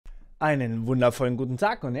Einen wundervollen guten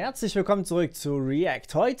Tag und herzlich willkommen zurück zu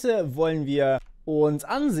React. Heute wollen wir uns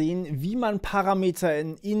ansehen, wie man Parameter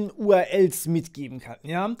in URLs mitgeben kann.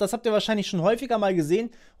 Ja, das habt ihr wahrscheinlich schon häufiger mal gesehen.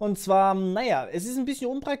 Und zwar, naja, es ist ein bisschen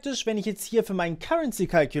unpraktisch, wenn ich jetzt hier für meinen Currency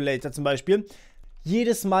Calculator zum Beispiel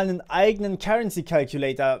jedes Mal einen eigenen Currency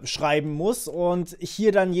Calculator schreiben muss und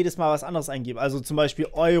hier dann jedes Mal was anderes eingebe. Also zum Beispiel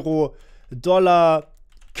Euro, Dollar,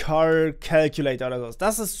 Car Calculator oder sowas.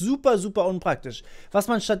 Das ist super, super unpraktisch. Was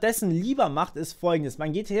man stattdessen lieber macht, ist Folgendes.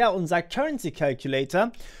 Man geht her und sagt Currency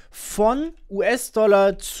Calculator von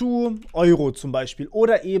US-Dollar zu Euro zum Beispiel.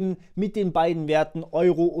 Oder eben mit den beiden Werten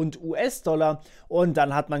Euro und US-Dollar. Und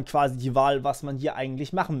dann hat man quasi die Wahl, was man hier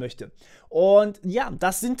eigentlich machen möchte. Und ja,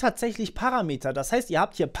 das sind tatsächlich Parameter. Das heißt, ihr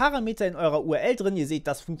habt hier Parameter in eurer URL drin. Ihr seht,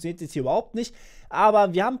 das funktioniert jetzt hier überhaupt nicht.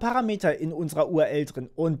 Aber wir haben Parameter in unserer URL drin.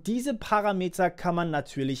 Und diese Parameter kann man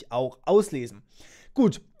natürlich auch auslesen.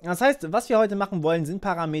 Gut, das heißt, was wir heute machen wollen, sind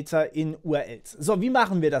Parameter in URLs. So, wie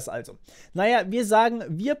machen wir das also? Naja, wir sagen,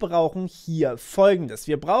 wir brauchen hier Folgendes.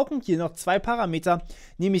 Wir brauchen hier noch zwei Parameter,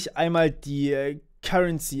 nämlich einmal die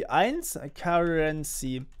Currency 1,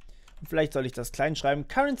 vielleicht soll ich das klein schreiben,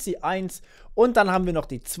 Currency 1 und dann haben wir noch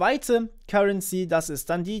die zweite Currency, das ist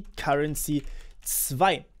dann die Currency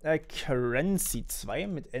 2. Currency 2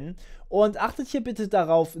 mit N. Und achtet hier bitte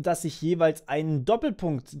darauf, dass ich jeweils einen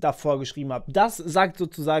Doppelpunkt davor geschrieben habe. Das sagt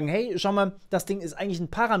sozusagen, hey, schau mal, das Ding ist eigentlich ein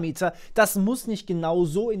Parameter. Das muss nicht genau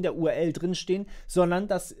so in der URL drinstehen, sondern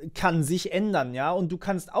das kann sich ändern, ja. Und du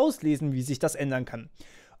kannst auslesen, wie sich das ändern kann.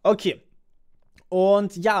 Okay.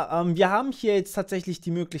 Und ja, wir haben hier jetzt tatsächlich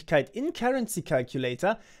die Möglichkeit, in Currency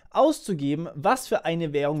Calculator auszugeben, was für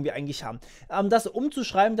eine Währung wir eigentlich haben. Das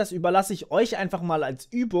umzuschreiben, das überlasse ich euch einfach mal als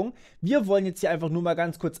Übung. Wir wollen jetzt hier einfach nur mal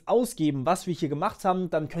ganz kurz ausgeben, was wir hier gemacht haben.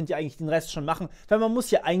 Dann könnt ihr eigentlich den Rest schon machen, weil man muss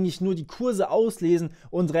hier eigentlich nur die Kurse auslesen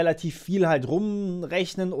und relativ viel halt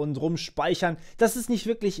rumrechnen und rumspeichern. Das ist nicht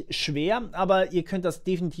wirklich schwer, aber ihr könnt das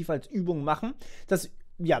definitiv als Übung machen. Das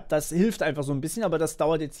hilft einfach so ein bisschen, aber das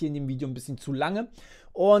dauert jetzt hier in dem Video ein bisschen zu lange.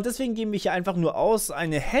 Und deswegen geben wir hier einfach nur aus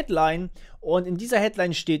eine Headline und in dieser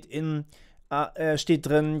Headline steht drin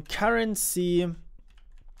Currency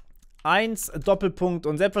 1 Doppelpunkt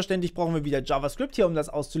und selbstverständlich brauchen wir wieder JavaScript hier, um das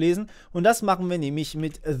auszulesen. Und das machen wir nämlich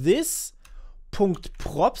mit this.props.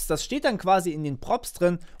 Das steht dann quasi in den Props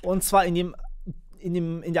drin und zwar in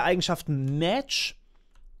der Eigenschaft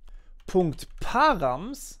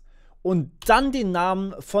match.params. Und dann den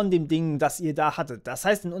Namen von dem Ding, das ihr da hattet. Das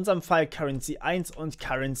heißt in unserem Fall Currency 1 und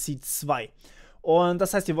Currency 2. Und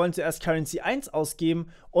das heißt, wir wollen zuerst Currency 1 ausgeben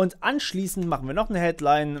und anschließend machen wir noch eine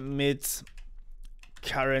Headline mit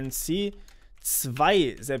Currency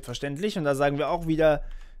 2 selbstverständlich. Und da sagen wir auch wieder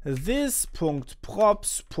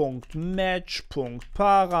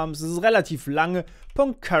this.props.match.params. Das ist relativ lange.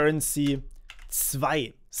 Currency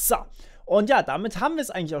 2. So. Und ja, damit haben wir es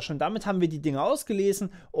eigentlich auch schon. Damit haben wir die Dinge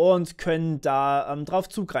ausgelesen und können da drauf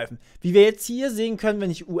zugreifen. Wie wir jetzt hier sehen können,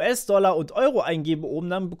 wenn ich US-Dollar und Euro eingebe oben,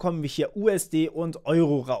 dann bekommen wir hier USD und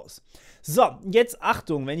Euro raus. So, jetzt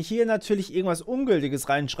Achtung, wenn ich hier natürlich irgendwas Ungültiges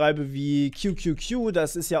reinschreibe wie QQQ,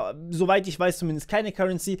 das ist ja, soweit ich weiß, zumindest keine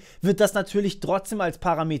Currency, wird das natürlich trotzdem als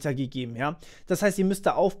Parameter gegeben, ja. Das heißt, ihr müsst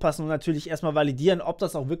da aufpassen und natürlich erstmal validieren, ob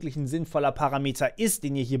das auch wirklich ein sinnvoller Parameter ist,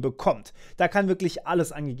 den ihr hier bekommt. Da kann wirklich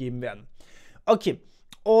alles angegeben werden. Okay.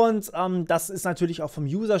 Und das ist natürlich auch vom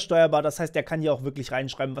User steuerbar, das heißt, der kann hier auch wirklich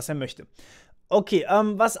reinschreiben, was er möchte. Okay,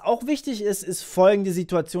 was auch wichtig ist, ist folgende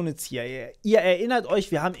Situation jetzt hier. Ihr erinnert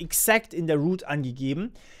euch, wir haben exact in der Root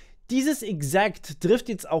angegeben. Dieses exact trifft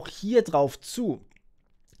jetzt auch hier drauf zu.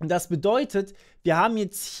 Und das bedeutet, wir haben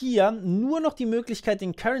jetzt hier nur noch die Möglichkeit,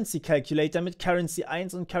 den Currency Calculator mit Currency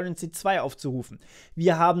 1 und Currency 2 aufzurufen.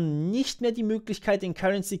 Wir haben nicht mehr die Möglichkeit, den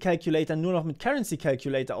Currency Calculator nur noch mit Currency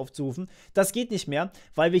Calculator aufzurufen. Das geht nicht mehr,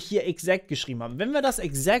 weil wir hier exact geschrieben haben. Wenn wir das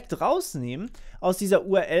exact rausnehmen aus dieser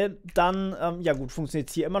URL, dann, ja gut, funktioniert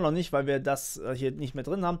es hier immer noch nicht, weil wir das hier nicht mehr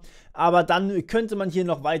drin haben. Aber dann könnte man hier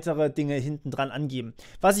noch weitere Dinge hinten dran angeben.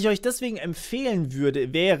 Was ich euch deswegen empfehlen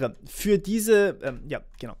würde, wäre für diese,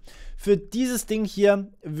 für dieses Ding hier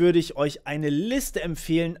würde ich euch eine Liste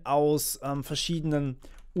empfehlen aus verschiedenen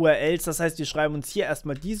URLs. Das heißt, wir schreiben uns hier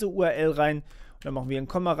erstmal diese URL rein und dann machen wir ein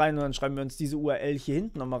Komma rein und dann schreiben wir uns diese URL hier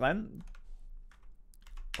hinten nochmal rein.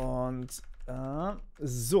 Und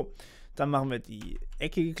so. Dann machen wir die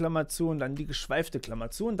eckige Klammer zu und dann die geschweifte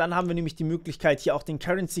Klammer zu. Und dann haben wir nämlich die Möglichkeit, hier auch den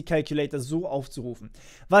Currency Calculator so aufzurufen.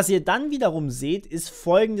 Was ihr dann wiederum seht, ist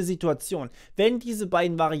folgende Situation. Wenn diese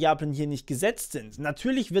beiden Variablen hier nicht gesetzt sind,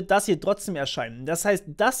 natürlich wird das hier trotzdem erscheinen. Das heißt,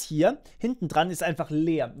 das hier hinten dran ist einfach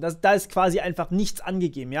leer. Da ist quasi einfach nichts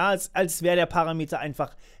angegeben, ja, als wäre der Parameter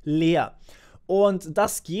einfach leer. Und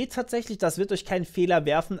das geht tatsächlich, das wird euch keinen Fehler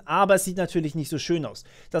werfen, aber es sieht natürlich nicht so schön aus.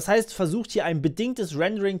 Das heißt, versucht hier ein bedingtes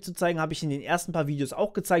Rendering zu zeigen, habe ich in den ersten paar Videos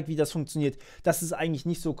auch gezeigt, wie das funktioniert. Das ist eigentlich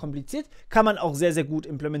nicht so kompliziert, kann man auch sehr, sehr gut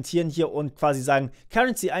implementieren hier und quasi sagen,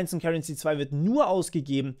 Currency 1 und Currency 2 wird nur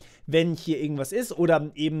ausgegeben, wenn hier irgendwas ist oder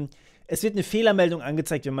eben es wird eine Fehlermeldung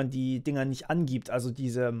angezeigt, wenn man die Dinger nicht angibt, also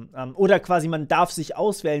diese, oder quasi man darf sich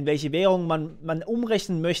auswählen, welche Währung man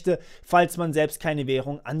umrechnen möchte, falls man selbst keine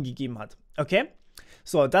Währung angegeben hat. Okay?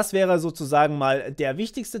 So, das wäre sozusagen mal der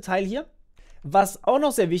wichtigste Teil hier. Was auch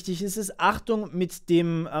noch sehr wichtig ist, ist Achtung mit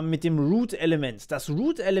dem Root-Element. Das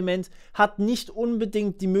Root-Element hat nicht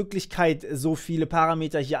unbedingt die Möglichkeit, so viele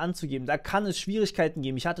Parameter hier anzugeben. Da kann es Schwierigkeiten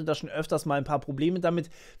geben. Ich hatte da schon öfters mal ein paar Probleme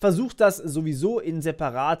damit. Versucht das sowieso in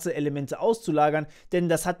separate Elemente auszulagern, denn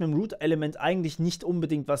das hat mit dem Root-Element eigentlich nicht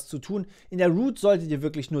unbedingt was zu tun. In der Root solltet ihr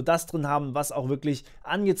wirklich nur das drin haben, was auch wirklich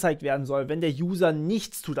angezeigt werden soll, wenn der User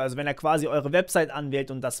nichts tut, also wenn er quasi eure Website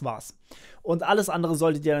anwählt und das war's. Und alles andere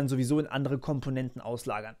solltet ihr dann sowieso in andere Komponenten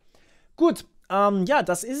auslagern. Gut, ja,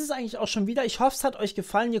 das ist es eigentlich auch schon wieder. Ich hoffe, es hat euch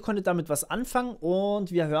gefallen, ihr konntet damit was anfangen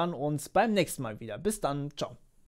und wir hören uns beim nächsten Mal wieder. Bis dann, ciao.